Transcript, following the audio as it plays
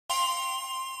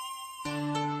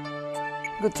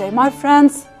Good day my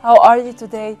friends, how are you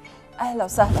today? أهلا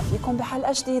وسهلا فيكم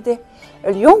بحلقة جديدة.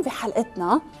 اليوم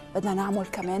بحلقتنا بدنا نعمل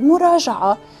كمان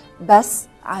مراجعة بس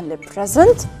عن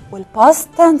البريزنت والباست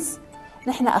تنس.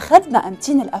 نحن أخذنا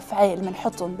أمتين الأفعال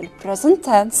بنحطهم بالبريزنت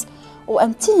تنس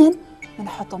وأمتين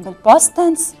بنحطهم بالباست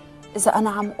تنس. إذا أنا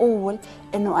عم أقول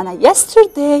إنه أنا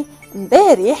yesterday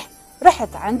امبارح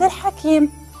رحت عند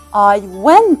الحكيم I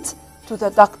went to the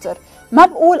doctor، ما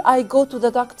بقول I go to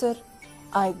the doctor،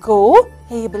 I go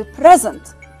هي بالبريزنت.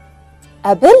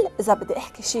 قبل إذا بدي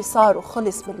أحكي شيء صار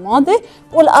وخلص بالماضي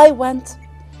بقول I went.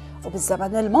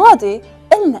 وبالزمن الماضي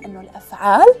قلنا إنه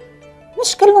الأفعال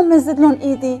مش كلهم بنزيد لهم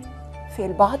إيدي، في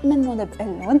البعض منهم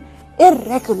بقول لهم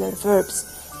irregular verbs.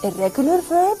 irregular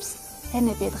verbs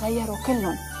هن بيتغيروا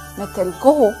كلهم، مثل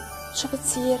go شو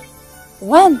بتصير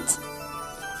went.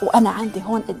 وأنا عندي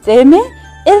هون قدامي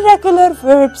irregular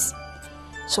verbs.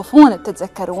 شوفون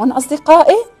بتتذكرون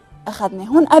أصدقائي؟ أخذني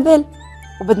هون قبل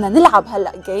وبدنا نلعب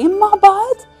هلأ جيم مع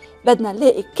بعض. بدنا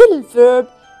نلاقي كل verb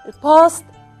الباست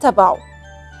تبعه.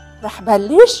 رح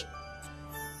بلش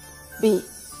ب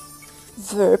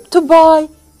verb to buy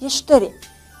يشتري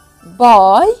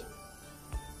buy.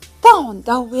 تعالوا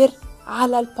ندور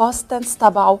على الباست تنس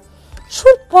تبعه. شو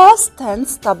الباست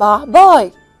تنس تبع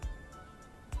buy؟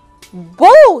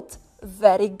 bought.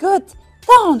 very good.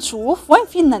 تعالوا نشوف وين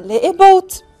فينا نلاقي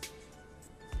bought.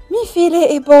 مين في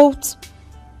لاقي bought؟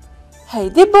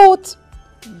 هيدي bought.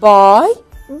 buy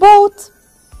bought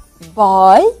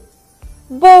buy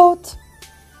bought.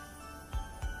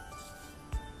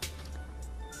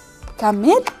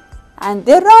 كمل.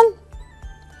 عندي run.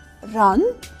 run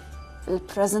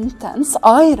البريزنت تنس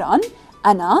I run،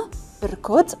 أنا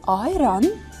بركض I run.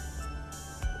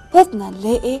 بدنا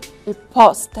نلاقي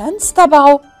الباست تنس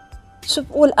تبعه. شو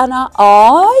بقول أنا؟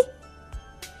 I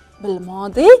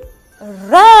بالماضي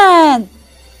ran.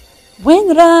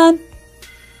 وين ran؟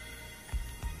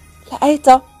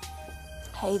 لقيتها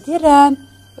هيدي ran.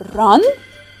 run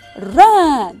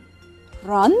ran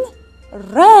run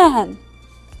ran.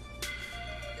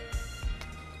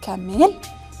 كمل.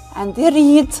 عندي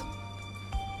read.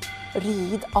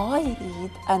 read I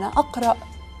read أنا أقرأ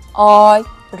I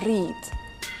read.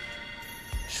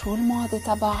 شو الماضي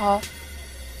تبعها؟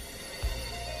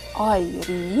 I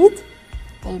read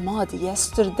بالماضي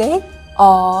yesterday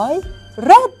I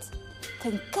read.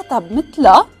 تنكتب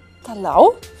مثلها،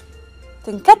 طلعوا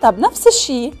تنكتب نفس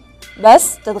الشيء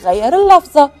بس تتغير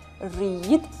اللفظة.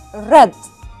 read read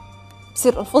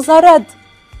بصير ألفظها red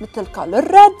مثل color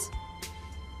red.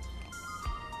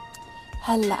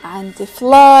 هلأ عندي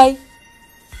fly.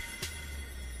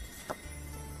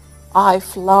 I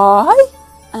fly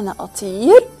أنا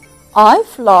أطير I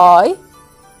fly.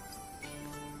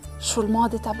 شو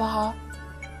الماضي تبعها؟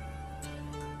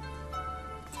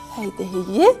 هيدي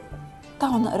هي.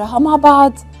 تعالوا نقراها مع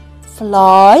بعض.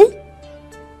 fly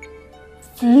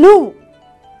flew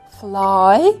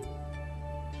fly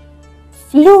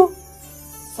flew.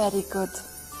 very good.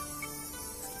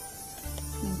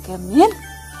 نكمل.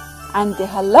 عندي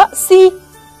هلأ see.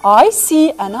 I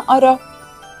see أنا أرى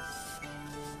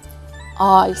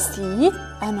I see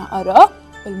أنا أرى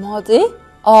بالماضي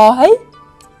I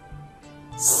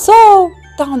saw.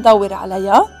 تعالوا ندور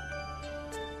عليها.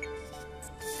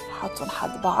 حطوا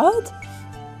لحد بعض.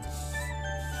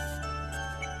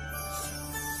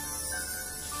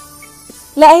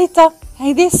 لقيتها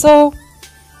هيدي saw.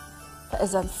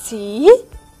 فإذا see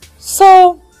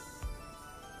saw.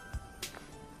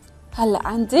 هلا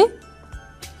عندي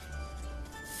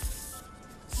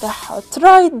بدي أحط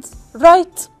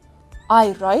write.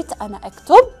 I write أنا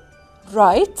أكتب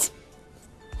write.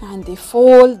 عندي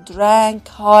fall drank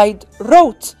hide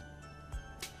wrote.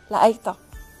 لقيتها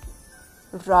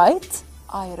write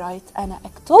I write أنا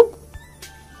أكتب.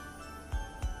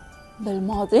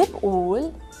 بالماضي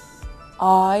بقول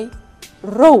I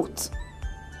wrote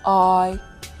I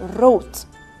wrote.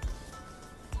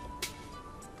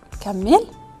 كمل.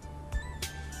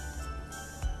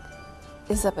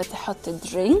 إذا بدي أحط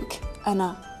drink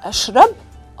أنا أشرب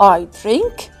I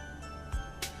drink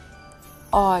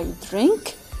I drink.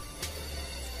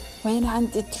 وين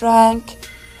عندي drank؟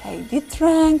 هيدي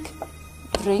drank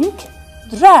drink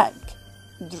drank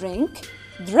drink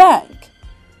drank.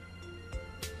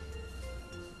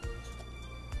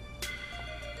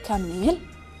 كمل.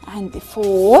 عندي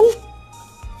fall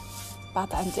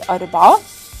بعد عندي 4.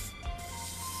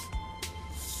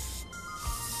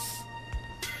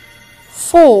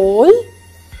 fall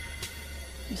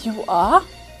يوقع.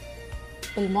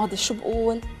 بالماضي شو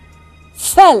بقول؟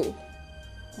 fell.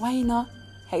 وينها؟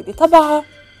 هيدي تبعها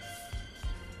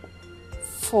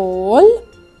fall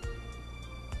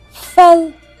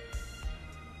fell.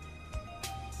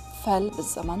 فل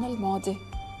بالزمن الماضي.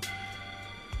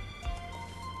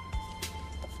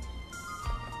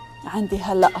 عندي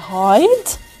هلأ هايد،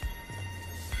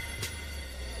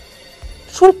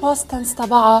 شو الباست تنس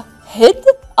تبعها؟ هيد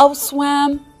أو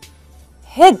سوام؟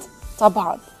 هيد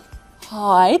طبعا،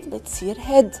 هايد بتصير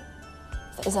هيد.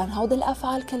 فإذا هودي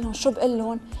الأفعال كلهم شو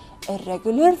بقلن؟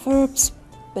 irregular verbs.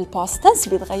 بالباست تنس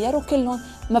بيتغيروا كلهم،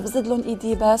 ما بزيد لهم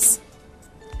ايدي بس.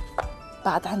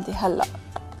 بعد عندي هلا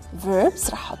verbs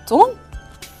رح حطهم.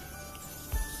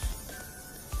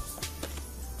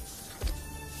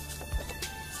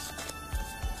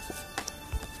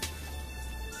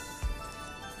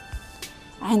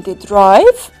 عندي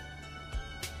drive،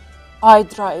 I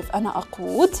drive أنا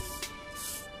أقود.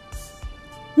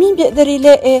 مين بيقدر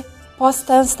يلاقي past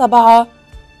tense تبعها؟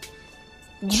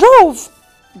 drove،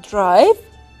 drive،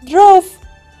 drove.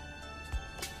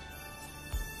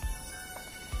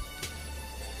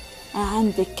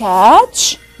 عندي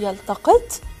catch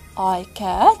يلتقط، I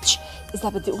catch. إذا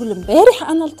بدي أقول امبارح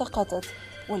أنا التقطت،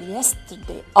 قول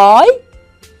yesterday I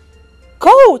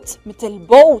caught. مثل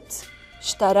boat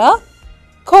اشترى،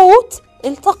 caught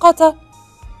التقط،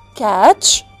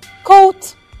 catch caught.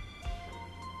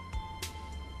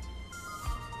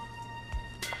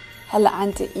 هلا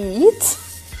عندي eat،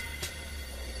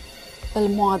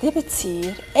 بالماضي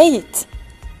بتصير ate،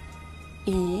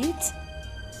 eat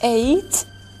ate.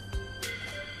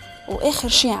 واخر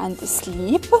شي عندي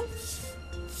sleep،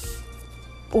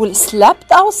 قول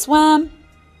slept او swam،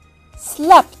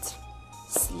 slept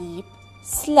sleep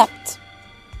slept.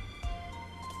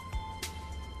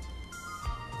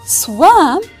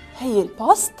 swam هي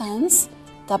الباست تنس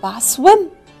تبع swim،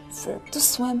 verb to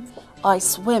swim. I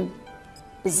swim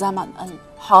بالزمن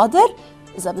الحاضر.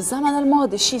 إذا بالزمن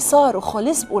الماضي شي صار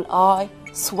وخلص بقول I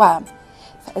swam.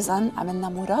 فإذا عملنا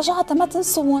مراجعة ما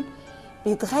تنسون،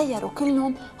 بيتغيروا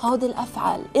كلهم هودي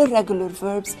الأفعال irregular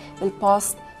verbs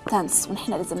بالباست تنس،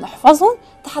 ونحن لازم نحفظهم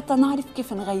حتى نعرف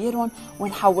كيف نغيرهم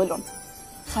ونحولهم.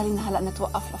 خلينا هلأ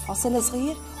نتوقف لفاصل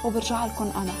صغير وبرجع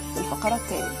لكم أنا بالفقرة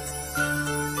الثالثة.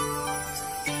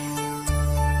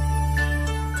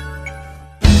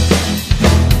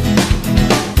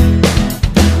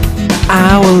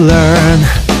 I will learn,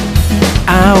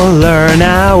 I will learn,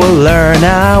 I will learn,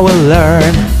 I will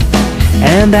learn,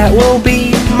 and that will be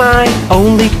my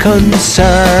only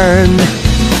concern.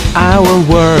 I will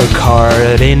work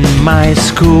hard in my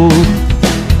school.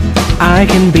 I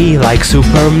can be like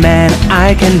Superman, I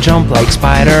can jump like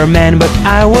Spider-Man, but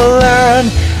I will learn,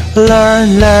 learn,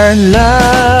 learn,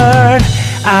 learn.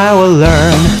 I will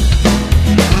learn,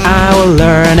 I will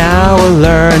learn, I will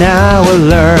learn, I will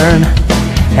learn,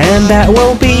 and that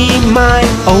will be my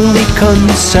only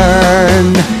concern.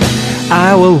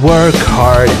 I will work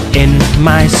hard in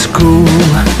my school.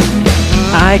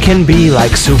 I can be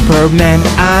like Superman,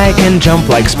 I can jump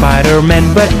like Spider-Man,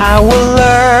 but I will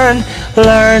learn,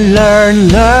 learn, learn,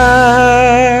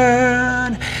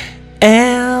 learn,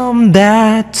 and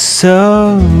that's so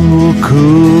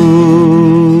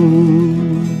cool.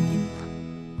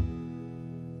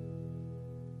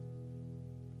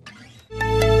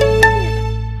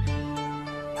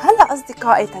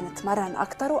 أصدقائي تنتمرن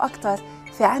أكتر وأكتر،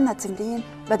 في عنا تمرين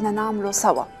بدنا نعمله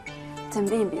سوا.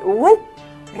 تمرين بيقول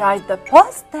write the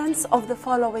past tense of the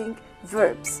following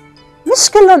verbs.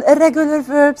 مش كلهم irregular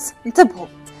verbs، انتبهوا،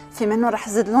 في منهم رح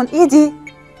زيد لهم إيدي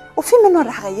وفي منهم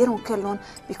رح غيرهم كلهم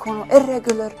بيكونوا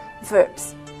irregular verbs.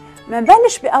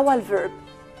 منبلش بأول verb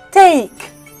take.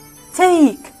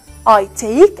 take I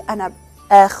take أنا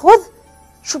أخذ.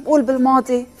 شو بقول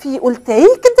بالماضي؟ في يقول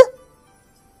taked؟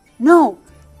 no،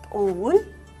 قول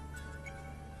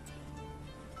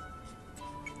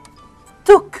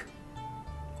took.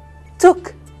 took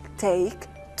take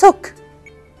took.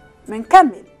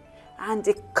 منكمل.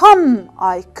 عندي come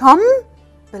I come،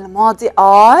 بالماضي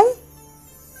I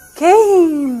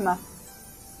came.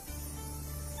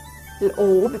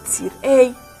 الأو بتصير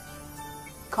A.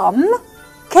 come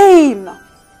came.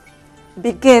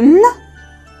 begin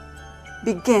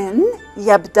begin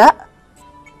يبدأ.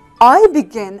 I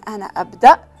begin أنا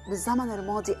أبدأ، بالزمن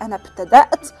الماضي أنا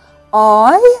ابتدأت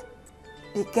I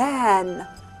began.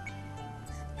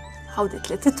 هودي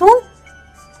ثلاثتهم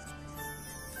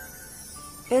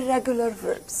irregular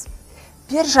verbs.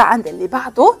 بيرجع عند اللي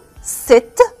بعده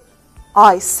sit.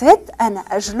 I sit أنا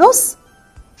أجلس.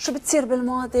 شو بتصير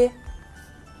بالماضي؟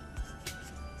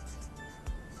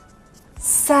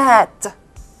 sat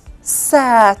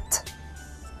sat.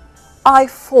 I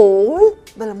fall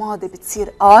بالماضي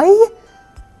بتصير I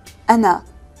أنا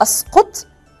أسقط.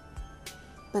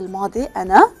 بالماضي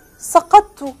أنا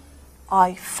سقطت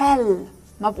I fell.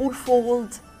 ما بقول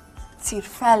fold، بتصير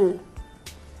fell.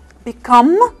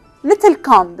 become مثل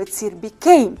come بتصير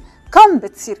became، come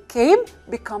بتصير came،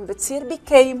 become بتصير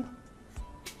became.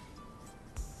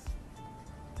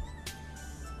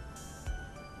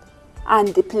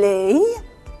 عندي play،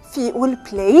 في يقول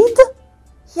played.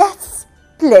 yes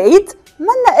played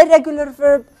منا irregular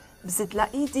verb، بزيد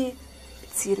لإيدي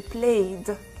بتصير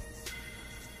played.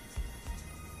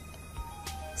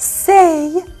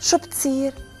 say شو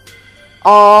بتصير؟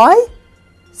 I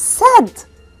said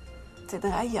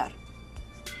تتغير.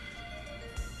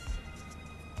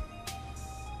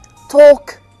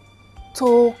 talk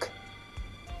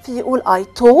في يقول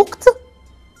I talked.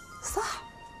 صح،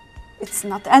 it's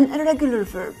not an irregular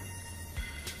verb.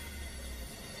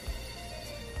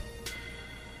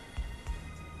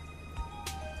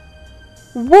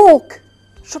 walk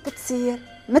شو بتصير؟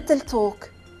 مثل talk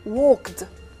walked.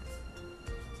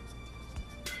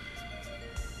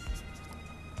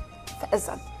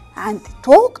 فإذا عندي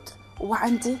talked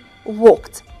وعندي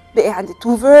walked، بقي عندي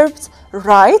two verbs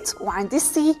write وعندي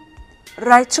see.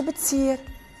 write شو بتصير؟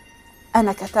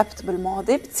 أنا كتبت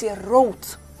بالماضي بتصير wrote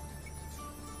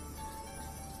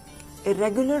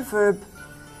irregular verb.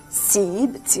 see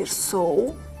بتصير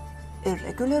saw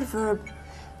irregular verb.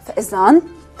 فإذا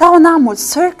تعالوا نعمل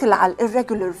circle على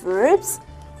irregular verbs.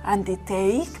 عندي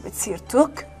take بتصير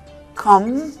took،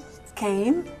 come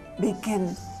came،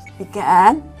 begin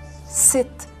began،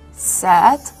 sit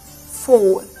sat،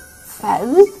 fall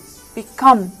fell،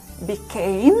 become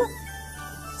became،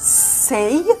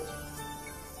 say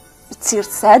بتصير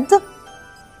said،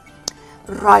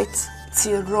 write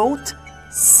بتصير wrote،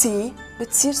 see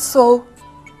بتصير saw.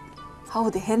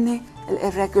 هودي هن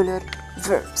irregular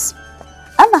verbs.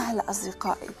 أما هلا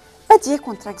أصدقائي بدي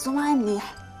إياكم تركزوا معي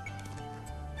منيح.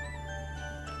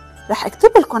 رح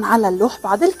أكتب لكم على اللوح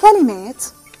بعض الكلمات،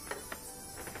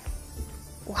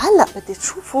 وهلا بدي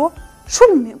تشوفوا شو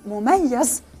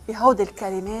المميز بهودي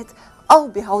الكلمات أو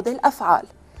بهودي الأفعال.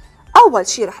 أول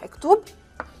شي رح أكتب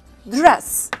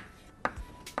dress،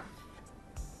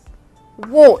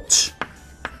 watch،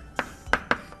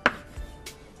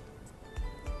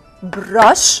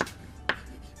 brush،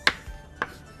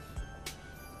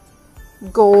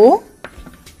 go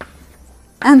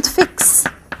and fix.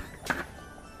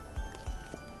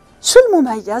 شو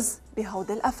المميز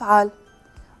بهودي الأفعال؟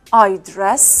 I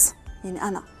dress يعني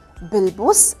أنا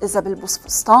بلبس، إذا بلبس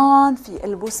فستان في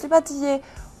ألبس البدية،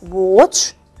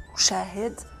 watch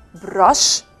وشاهد،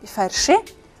 brush بفرشة،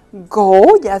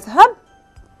 go يذهب،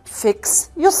 fix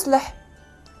يصلح.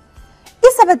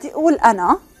 إذا بدي أقول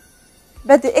أنا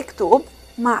بدي أكتب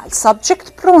مع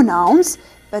subject pronouns،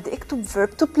 بدي أكتب verb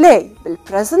to play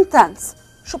بالpresent tense.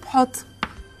 شو بحط؟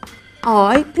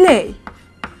 I play،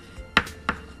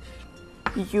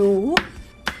 you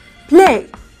play،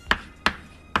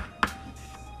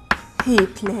 he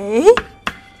play،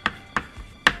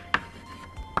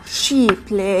 she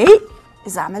play.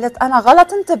 إذا عملت أنا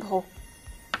غلط انتبهوا.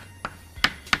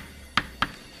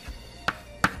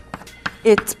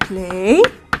 it play،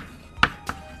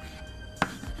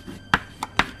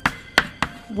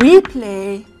 we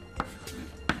play،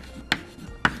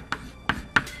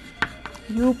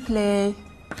 you play،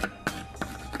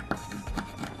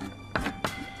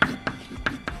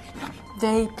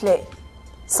 they play.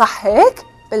 صح هيك؟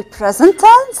 بالpresent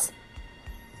tense؟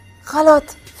 غلط،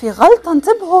 في غلطة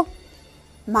انتبهوا.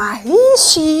 مع هي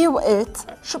she و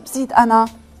it شو بزيد أنا؟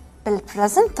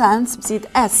 بالpresent tense بزيد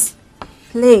s،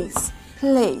 plays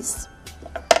plays.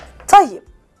 طيب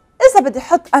إذا بدي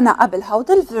أحط أنا قبل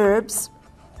هودي الverbs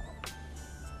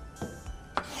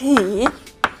he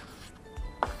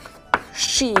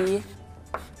she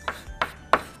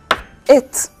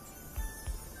it،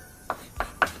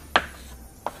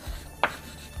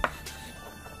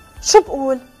 شو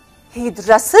بقول؟ he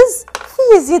dresses،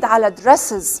 في يزيد على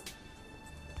dresses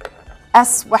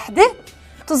اس وحدة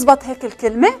بتزبط هيك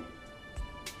الكلمة؟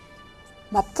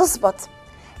 ما بتزبط،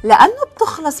 لأنه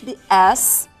بتخلص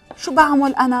بأس. شو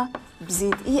بعمل أنا؟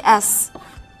 بزيد إي أس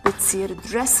بتصير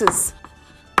dresses.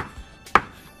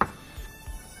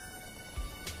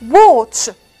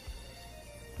 watch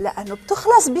لأنه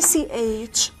بتخلص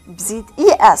بCH بزيد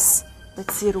إي أس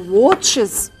بتصير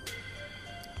watches.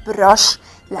 brush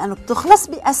لأنه بتخلص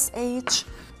بSH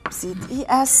بزيد إي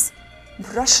أس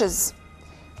brushes.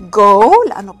 go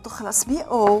لأنه بتخلص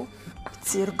بO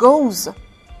بتصير goes.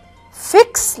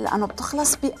 fix لأنه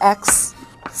بتخلص بX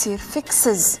بتصير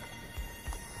fixes.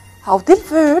 هودي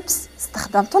الفيربس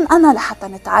استخدمتهم أنا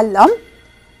لحتى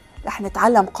رح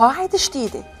نتعلم قاعدة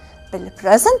جديدة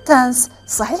بالpresent tense.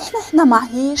 صحيح نحن مع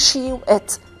هي she و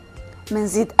it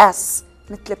منزيد S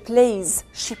مثل plays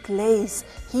she plays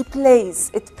he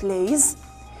plays it plays،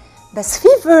 بس في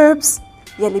verbs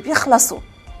يلي بيخلصوا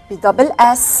بدبل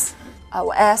اس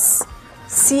او اس،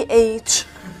 سي اتش،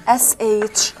 اس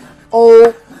اتش،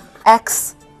 او،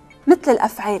 اكس، مثل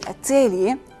الافعال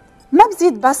التالية. ما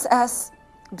بزيد بس اس،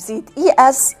 بزيد اي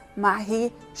اس مع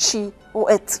هي، شي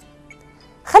وات.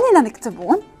 خلينا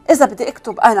نكتبون. اذا بدي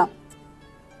اكتب انا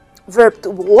verb to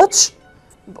watch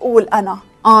بقول انا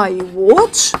I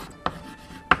watch،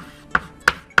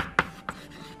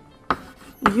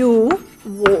 you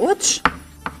watch،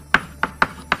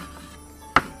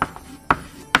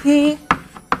 he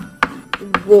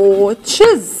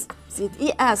watches، زيد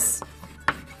اي اس،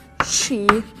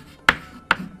 she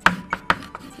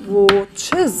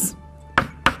watches،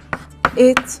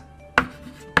 it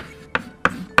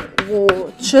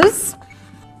watches،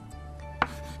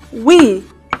 we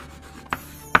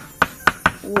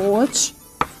watch،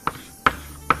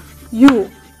 you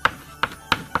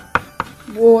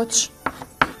watch،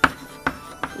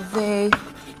 they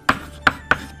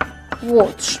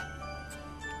watch.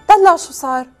 طلع شو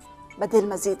صار؟ بدل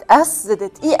ما زيد اس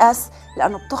زدت اي اس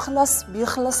لانه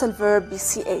بيخلص الفيرب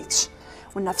بسي اتش.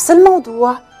 ونفس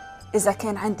الموضوع اذا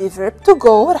كان عندي verb to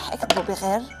go رح اكتبه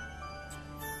بغير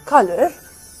color،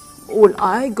 بقول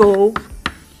I go،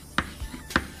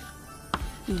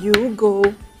 you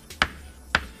go،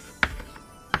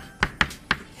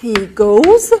 he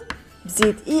goes،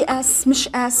 بزيد اي اس مش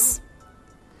اس.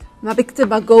 ما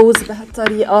بكتبها goes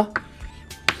بهالطريقة،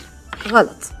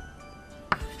 غلط.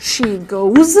 she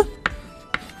goes،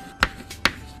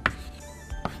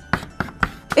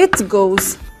 it goes،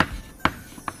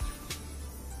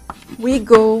 we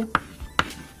go،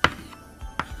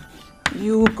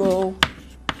 you go،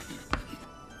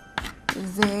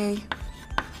 they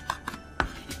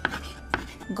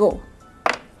go.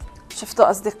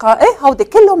 شفتوا أصدقائي؟ هودي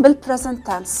كلهم بالpresent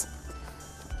tense.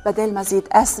 بدل ما زيد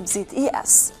اس بزيد اي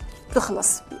اس،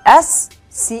 تخلص ب s،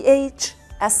 ch،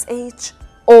 sh،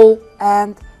 o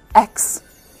and x.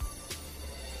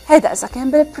 هيدا إذا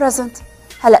كان بالpresent.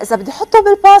 هلا إذا بدي أحطه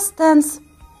بالpast tense،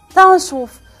 تعالوا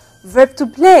نشوف. verb to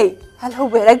play هل هو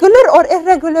regular or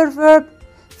irregular verb؟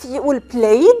 في يقول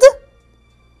played،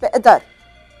 بقدر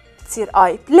بتصير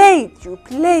I played، you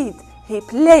played، he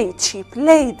played، she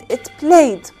played، it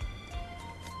played.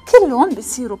 كلهم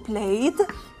بيصيروا played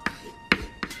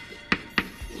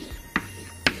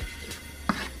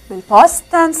بالpast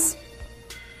tense.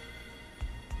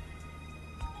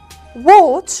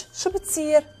 watch شو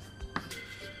بتصير؟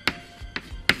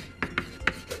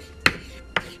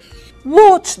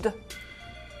 watched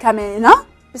كمان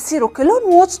بصيروا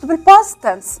كلهم watched بالpast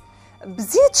tense.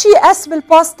 بزيد شي اس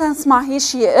بالpast tense مع هي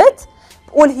شي ات،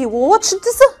 بقول he watched.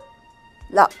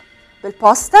 لا،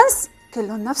 بالpast tense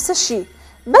كلهم نفس الشي،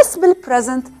 بس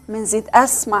بالpresent منزيد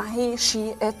اس مع هي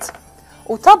شي ات.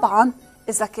 وطبعا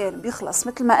اذا كان بيخلص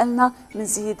مثل ما قلنا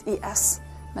منزيد اي اس.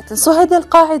 ما تنسوا هيدي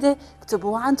القاعدة،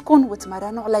 اكتبوها عندكم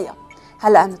وتمرنوا عليها.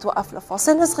 هلأ نتوقف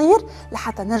لفاصل صغير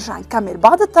لحتى نرجع نكمل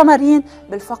بعض التمارين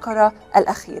بالفقرة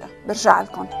الأخيرة. برجع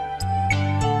لكم.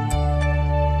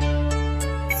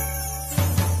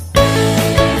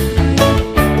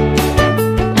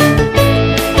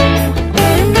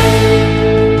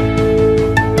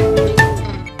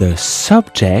 The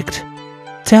subject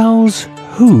tells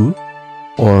who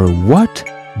or what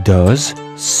does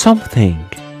something.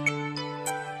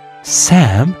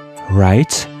 Sam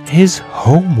writes his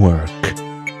homework.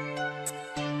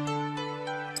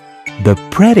 The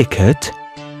predicate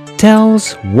tells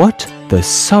what the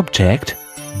subject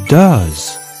does.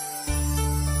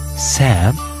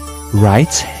 Sam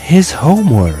writes his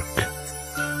homework.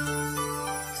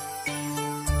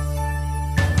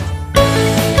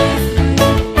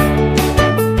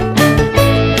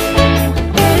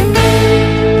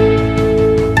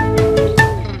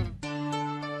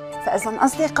 فإذا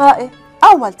أصدقائي،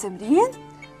 أول تمرين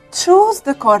choose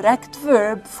the correct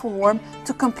verb form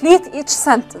to complete each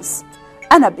sentence.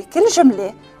 أنا بكل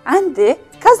جملة عندي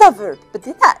كذا verb،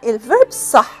 بدي نقي الverb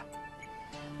الصح.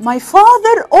 My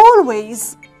father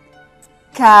always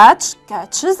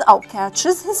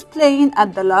catches his plane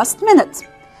at the last minute.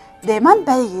 دايما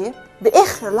بيي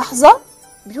بآخر لحظة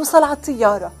بيوصل على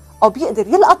الطيارة أو بيقدر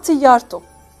يلقط طيارته،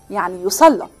 يعني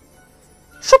يوصلها.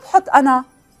 شو بحط أنا؟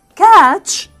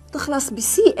 catch تخلص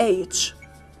بسي اتش.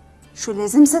 شو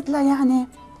لازم زد لها يعني؟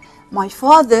 my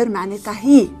father معناتها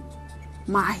هي،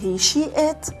 مع هي شي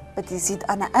ات بدي زيد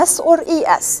انا اس اور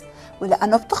اي اس،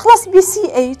 ولانه بتخلص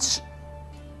بسي اتش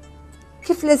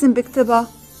كيف لازم بكتبها؟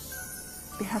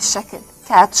 بهالشكل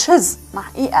catches مع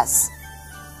اي اس.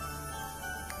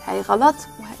 هاي غلط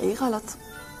وهي غلط.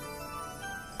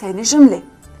 تاني جملة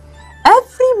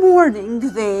every morning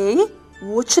they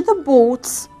watch the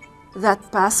boats that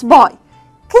pass by.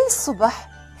 كل صبح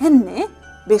هن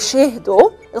بيشاهدوا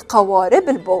القوارب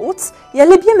البوتس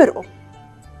يلي بيمرقوا.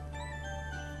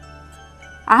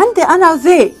 عندي أنا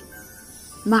they،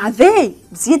 مع they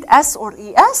بزيد s or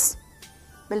es؟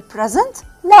 بالبريزنت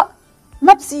لا،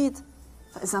 ما بزيد،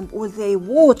 فإذا بقول they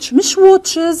watch مش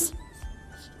watches.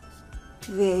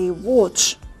 They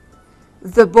watch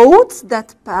the boats that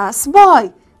pass by.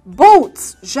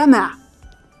 boats جمع،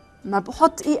 ما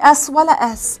بحط es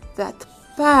ولا s. that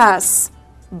pass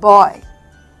by.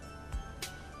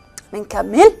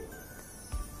 منكمل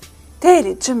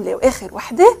تالت جملة وآخر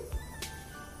وحدة.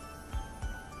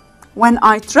 When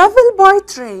I travel by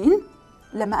train،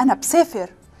 لما أنا بسافر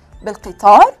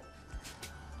بالقطار،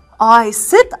 I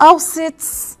sit أو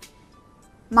sits،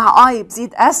 مع I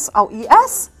بزيد s أو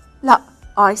es؟ لا،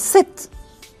 I sit.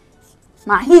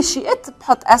 مع هي she it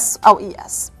بحط s أو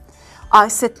es. I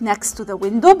sit next to the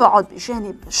window، بقعد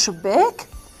بجانب الشباك.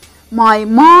 My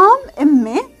mom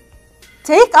أمي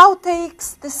take أو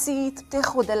takes the seat،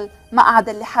 بتاخد المقعد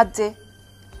اللي حدي.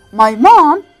 My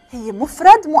mom هي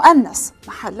مفرد مؤنث،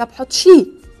 محلها بحط she،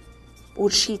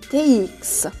 بقول she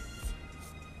takes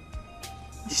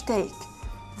مش take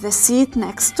the seat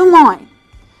next to mine.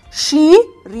 she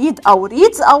read أو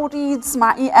reads أو reads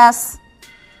مع es،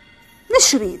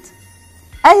 مش read.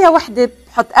 أي وحدة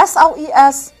بحط s أو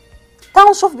es.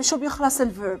 تعالوا نشوف بشو بيخلص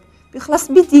الفيرب. بيخلص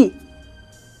بدي،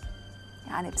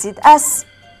 يعني بزيد s،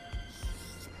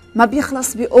 ما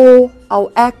بيخلص ب o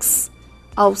أو x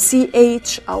أو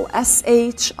ch أو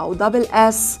sh أو double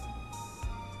s،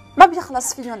 ما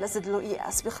بيخلص فيهم لازد له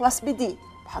es، بيخلص بدي،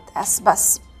 بحط s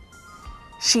بس.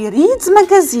 She reads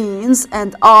magazines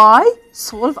and I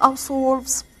solve أو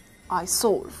solves. I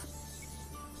solve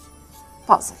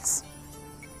puzzles.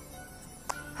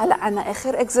 هلأ عنا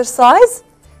آخر exercise.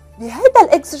 بهيدا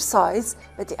الإكسرسايز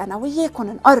بدي أنا وياكم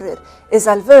نقرر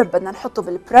إذا الفيرب بدنا نحطه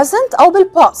بالpresent أو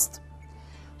بالpast.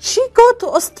 She go to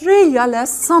Australia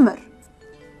last summer.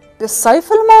 بالصيف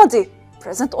الماضي.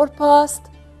 present or past؟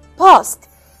 past.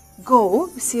 go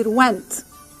بصير went.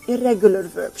 irregular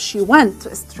verb. She went to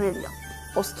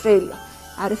Australia.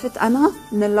 عرفت أنا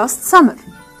من last summer.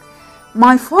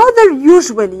 My father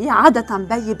usually، عادة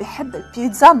بيي بحب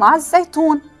البيتزا مع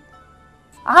الزيتون.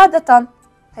 عادة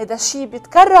هيدا الشيء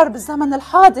بيتكرر بالزمن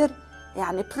الحاضر،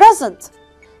 يعني present.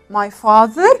 My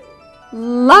father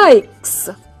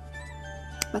likes.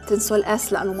 ما تنسوا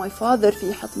الاس لأنه my father في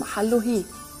يحط محله هي.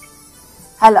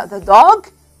 هلأ the dog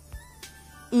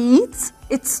eats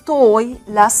its toy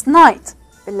last night.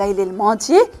 بالليلة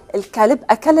الماضية الكلب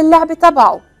أكل اللعبة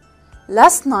تبعه.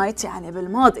 last night يعني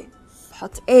بالماضي،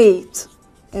 بحط ate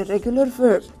irregular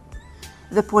verb.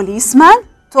 The policeman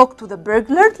talked to the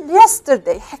burglar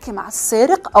yesterday. حكي مع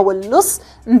السارق أو اللص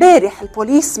مبارح.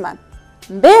 البوليسمان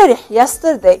مبارح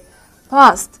yesterday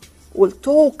past.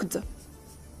 والtalked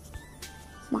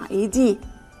مع ed.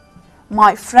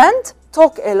 My friend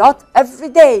talk a lot every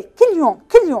day.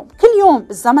 كل يوم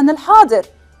بالزمن الحاضر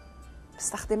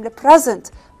بستخدم ال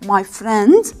present. My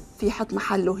friend في يحط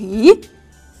محله هي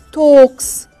talks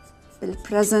بال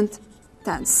present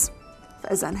tense.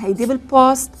 فإذا هيدي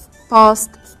بالpast past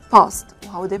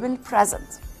وهودي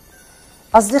بالpresent.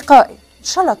 أصدقائي إن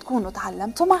شاء الله تكونوا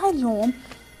تعلمتوا معي اليوم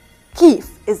كيف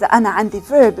إذا أنا عندي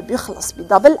verb بيخلص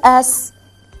بدبل s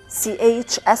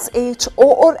ch sh o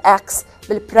or x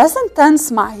بالpresent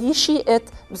tense مع he she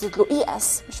it بزيد له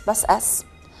es مش بس s.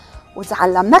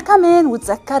 وتعلمنا كمان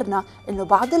وتذكرنا إنه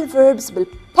بعض الverbs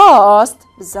بالpast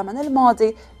بالزمن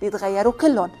الماضي بيتغيروا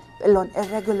كلهم، بقول لهم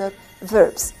irregular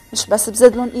verbs، مش بس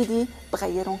بزيد لهم ed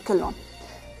بغيرهم كلهم.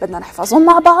 بدنا نحفظهم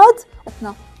مع بعض.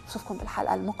 نشوفكم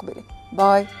بالحلقة المقبلة.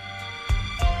 باي.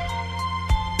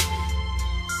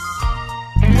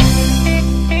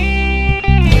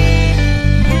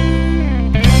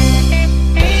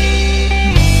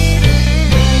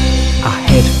 I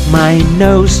hit my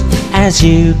nose, as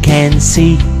you can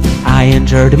see. I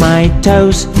injured my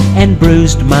toes and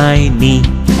bruised my knee.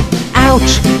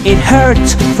 Ouch, it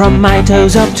hurts from my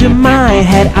toes up to my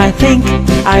head. I think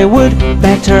I would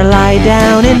better lie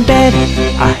down in bed.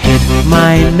 I hit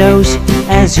my nose,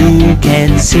 as you can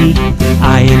see.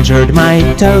 I injured my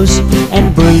toes and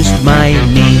bruised my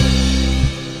knee.